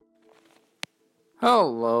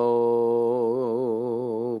Hello,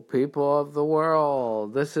 people of the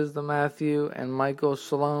world. This is the Matthew and Michael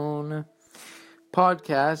Sloan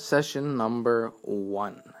podcast session number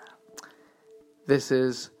 1. This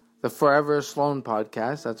is the Forever Sloan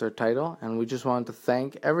podcast. That's our title. And we just wanted to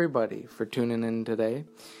thank everybody for tuning in today.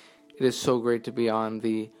 It is so great to be on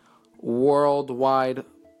the worldwide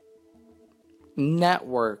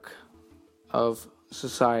network of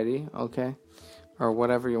society, okay? Or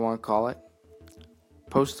whatever you want to call it.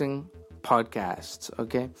 Posting podcasts,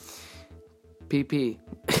 okay? PP.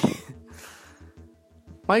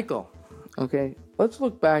 Michael, okay? Let's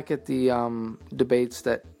look back at the debates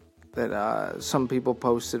that some people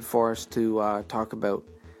posted for us to talk about.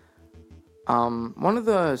 One of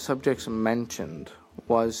the subjects mentioned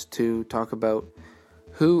was to talk about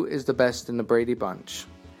who is the best in the Brady Bunch.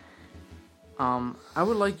 I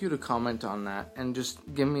would like you to comment on that and just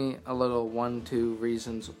give me a little 1-2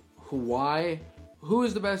 reasons who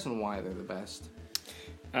is the best and why they're the best.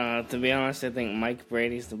 To be honest, I think Mike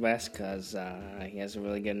Brady's the best because he has a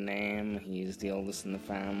really good name. He's the oldest in the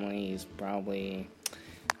family. He's probably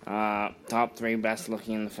top 3 best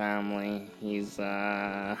looking in the family. He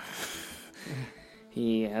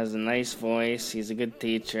has a nice voice. He's a good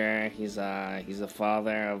teacher. He's a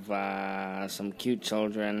father of some cute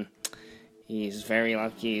children. He's very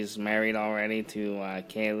lucky. He's married already to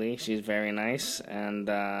Kaylee. She's very nice. And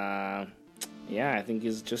yeah, I think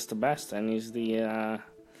he's just the best. And he's the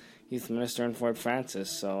youth minister in Fort Francis.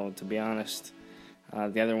 So to be honest,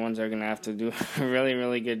 the other ones are going to have to do a really,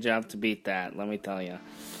 really good job to beat that, let me tell you.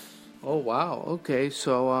 Oh, wow. Okay,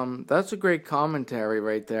 so that's a great commentary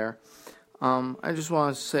right there. I just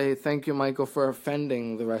want to say thank you, Michael, for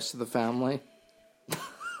offending the rest of the family.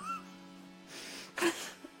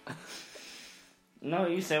 No,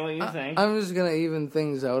 you say what you think. I'm just going to even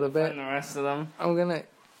things out a bit. And the rest of them. I'm going to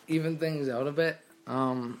even things out a bit.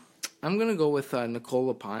 I'm going to go with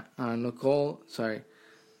Nicole. Sorry.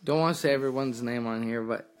 Don't want to say everyone's name on here,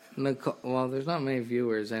 but Nicole, well, there's not many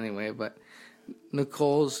viewers anyway, but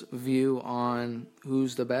Nicole's view on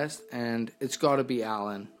who's the best, and it's got to be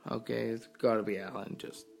Alan. Okay, it's got to be Alan,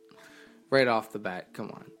 just right off the bat.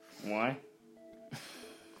 Come on. Why?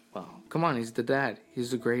 Well, come on, he's the dad.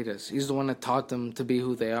 He's the greatest. He's the one that taught them to be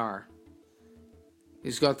who they are.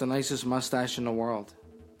 He's got the nicest mustache in the world.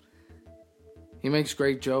 He makes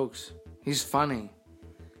great jokes. He's funny.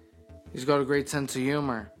 He's got a great sense of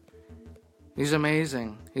humor. He's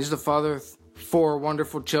amazing. He's the father of 4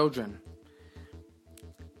 wonderful children.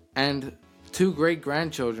 And 2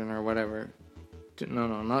 great-grandchildren or whatever.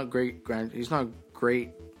 No, not great-grand. He's not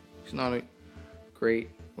great. He's not a great...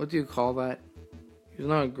 What do you call that? He's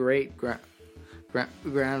not a great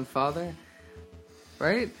grandfather,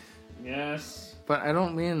 right? Yes. But I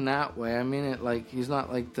don't mean that way. I mean it like he's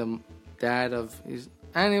not like the dad of...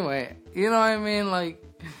 Anyway, you know what I mean? Like,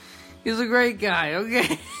 he's a great guy,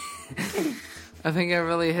 okay? I think I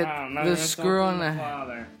really hit the screw on the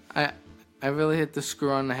head. I really hit the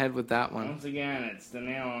screw on the head with that one. Once again, it's the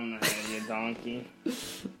nail on the head, you donkey.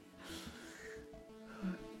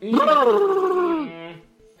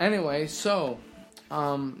 Anyway, so,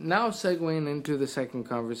 now segueing into the second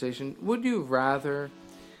conversation, would you rather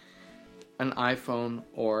an iPhone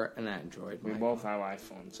or an Android? We both have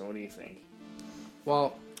iPhones, so what do you think?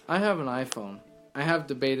 Well, I have an iPhone. I have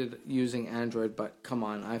debated using Android, but come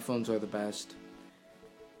on, iPhones are the best.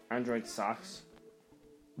 Android sucks.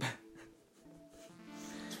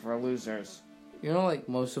 It's for losers. You know, like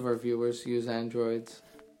most of our viewers use Androids.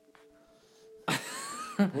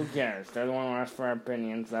 Who cares? They're the one who asked for our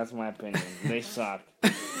opinions. That's my opinion. They suck.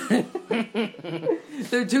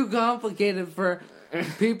 They're too complicated for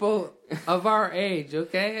people of our age,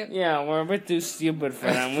 okay? Yeah, we're a bit too stupid for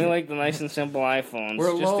them. We like the nice and simple iPhones.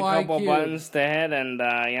 We're just low a couple IQ. buttons to hit, and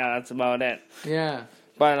yeah, that's about it. Yeah.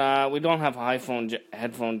 But we don't have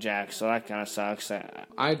headphone jack, so that kind of sucks.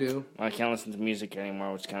 I do. I can't listen to music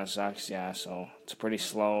anymore, which kind of sucks, yeah. So it's a pretty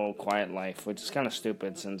slow, quiet life, which is kind of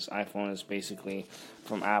stupid since iPhone is basically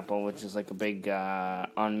from Apple, which is like a big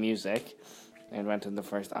on music. They invented the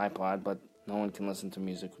first iPod, but no one can listen to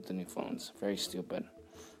music with the new phones. Very stupid.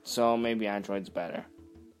 So maybe Android's better.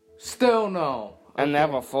 Still no. Okay. And they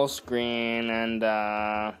have a full screen, and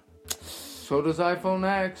so does iPhone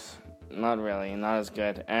X. Not really, not as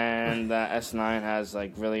good. And the S9 has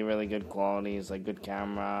like really, really good qualities, like good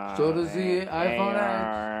camera. So does the iPhone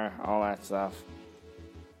AR, all that stuff.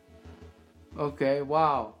 Okay,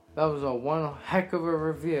 wow. That was a one heck of a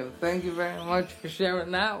review. Thank you very much for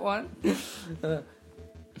sharing that one.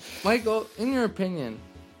 Michael, in your opinion,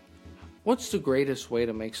 what's the greatest way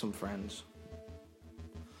to make some friends?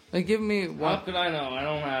 Like, give me How one. could I know? I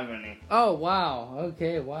don't have any. Oh, wow.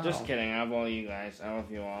 Okay, wow. Just kidding. I have all you guys. I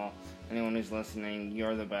love you all. Anyone who's listening,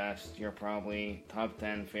 you're the best. You're probably top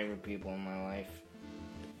 10 favorite people in my life.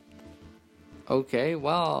 Okay,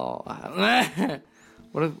 well.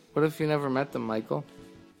 What if you never met them, Michael?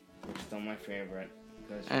 You're still my favorite.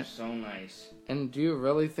 Because you're so nice. And do you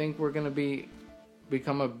really think we're going to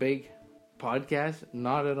become a big podcast?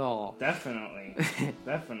 Not at all. Definitely.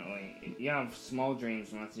 Definitely. You have small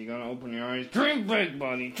dreams, Matthew. You're going to open your eyes. Dream big,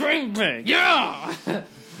 buddy. Dream big. Yeah!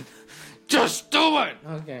 Just do it!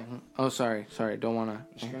 Okay. Oh, sorry. Don't want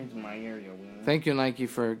to. Scream to my ear, you wiener. Thank you, Nike,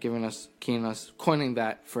 for coining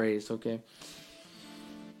that phrase, okay?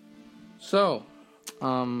 So,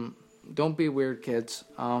 don't be weird, kids,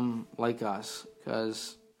 like us,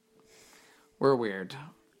 because we're weird.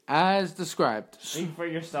 As described. Speak for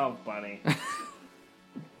yourself, buddy.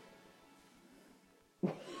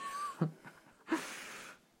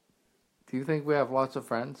 Do you think we have lots of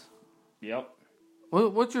friends? Yep.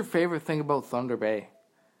 What's your favorite thing about Thunder Bay?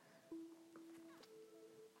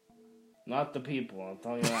 Not the people, I'll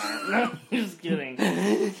tell you that. No, just kidding.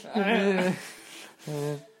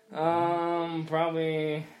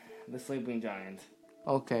 Probably the sleeping giant.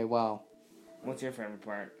 Okay, wow. What's your favorite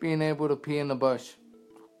part? Being able to pee in the bush.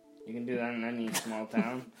 You can do that in any small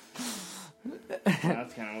town.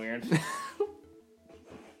 That's kind of weird.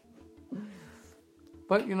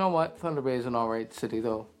 But you know what? Thunder Bay is an alright city,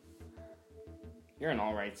 though. You're an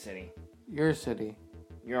alright city. You're a city.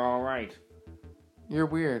 You're alright. You're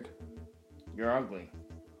weird. You're ugly.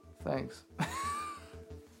 Thanks.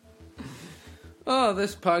 Oh,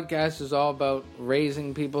 this podcast is all about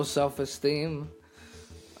raising people's self-esteem.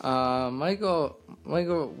 Michael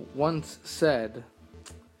once said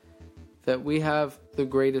that we have the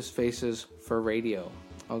greatest faces for radio,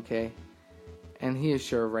 okay? And he is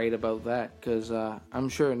sure right about that, because I'm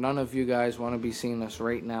sure none of you guys want to be seeing us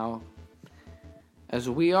right now, as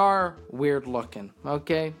we are weird looking,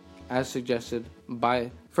 okay? As suggested by,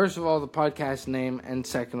 first of all, the podcast name, and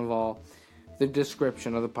second of all, the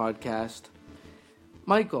description of the podcast.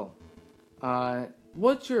 Michael,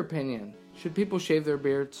 what's your opinion? Should people shave their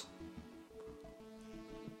beards?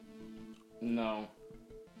 No.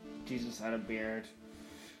 Jesus had a beard.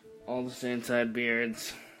 All the saints had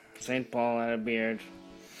beards. St. Paul had a beard.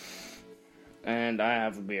 And I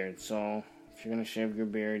have a beard, so if you're gonna shave your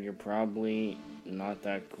beard, you're probably not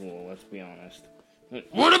that cool, let's be honest.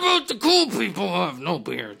 What about the cool people who have no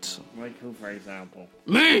beards? Like who, for example?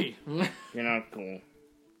 Me! You're not cool.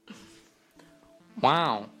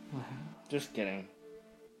 Wow. Just kidding.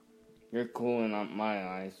 You're cool in my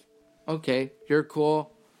eyes. Okay, you're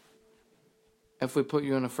cool if we put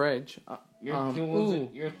you in a fridge.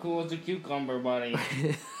 You're cool as a cucumber, buddy.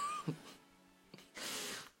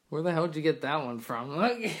 Where the hell did you get that one from?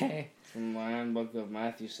 Okay. From my handbook of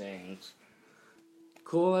Matthew sayings.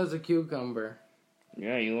 Cool as a cucumber.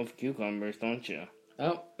 Yeah, you love cucumbers, don't you?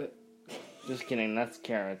 Oh. Just kidding, that's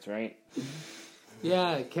carrots, right?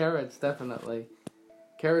 Yeah, carrots, definitely.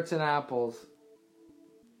 Carrots and apples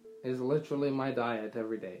is literally my diet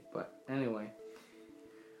every day. But anyway,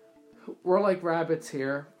 we're like rabbits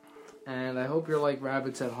here, and I hope you're like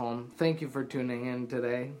rabbits at home. Thank you for tuning in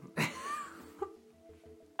today.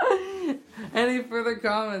 Any further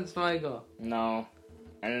comments, Michael? No.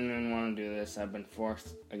 I didn't even want to do this. I've been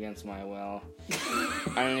forced against my will.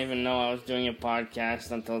 I didn't even know I was doing a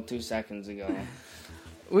podcast until 2 seconds ago.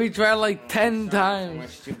 We tried like 10 times. My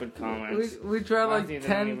stupid comments. We tried like Matthew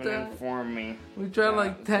 10 didn't even times. inform me. We tried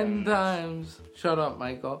like 10 times. Shut up,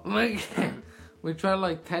 Michael. We tried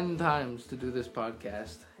like 10 times to do this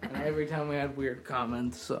podcast. And every time we had weird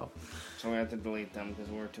comments, so we had to delete them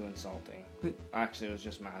because we were too insulting. Actually, it was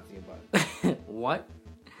just Matthew, but... What?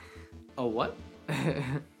 Oh, what?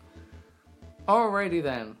 Alrighty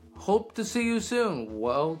then. Hope to see you soon.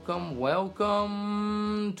 Welcome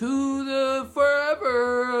to the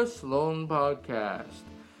Forever Sloan Podcast.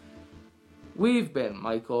 We've been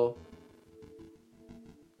Michael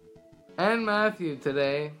and Matthew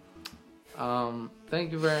today.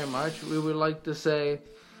 Thank you very much. We would like to say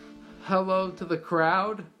hello to the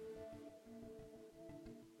crowd.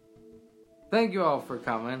 Thank you all for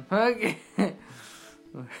coming. Okay.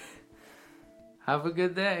 Have a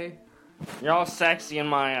good day. You're all sexy in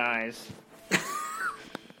my eyes.